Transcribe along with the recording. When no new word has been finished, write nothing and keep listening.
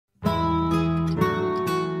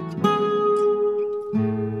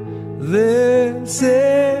This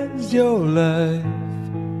is your life,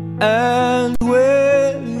 and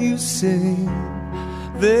when you sing,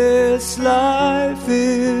 this life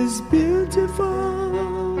is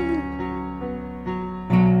beautiful.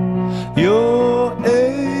 You're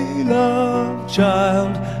a love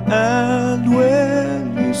child, and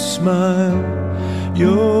when you smile,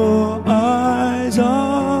 your eyes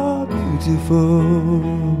are beautiful.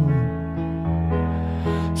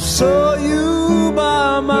 Saw you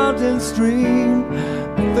by a mountain stream,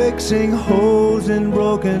 fixing holes in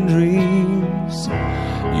broken dreams.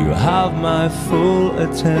 You have my full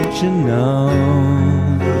attention now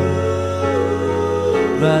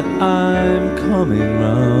that I'm coming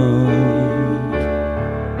round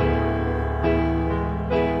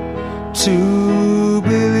to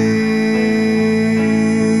believe.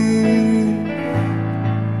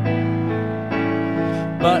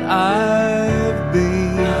 But I've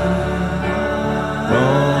been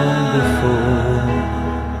wrong before,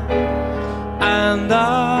 and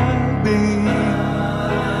I'll be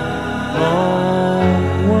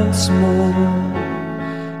wrong once more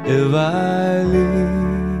if I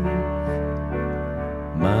leave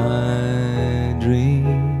my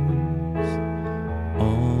dreams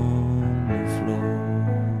on the floor.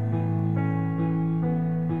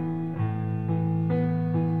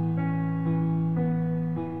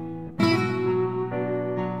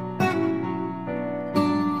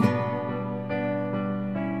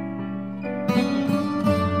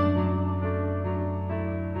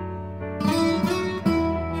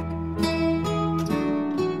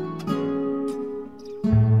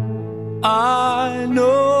 I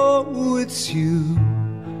know it's you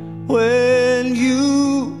when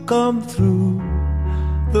you come through.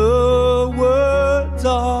 The words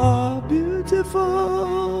are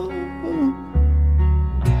beautiful,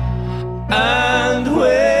 and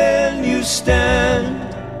when you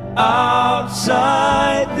stand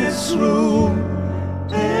outside this room,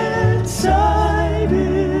 inside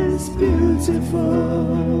is beautiful.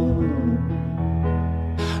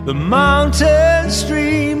 The mountain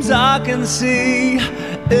streams I can see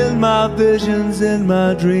in my visions, in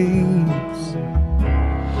my dreams,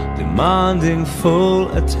 demanding full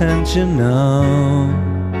attention now.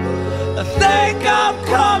 I think I'm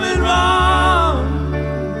coming round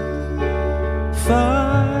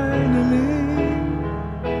finally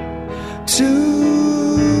to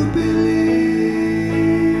believe.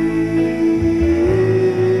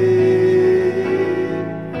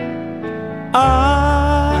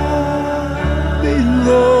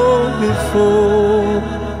 Before,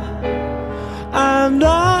 and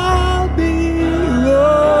I'll be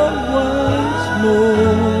wrong once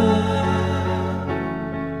more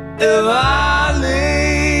if I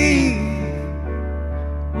leave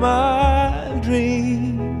my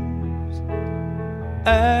dreams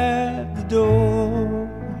at the door.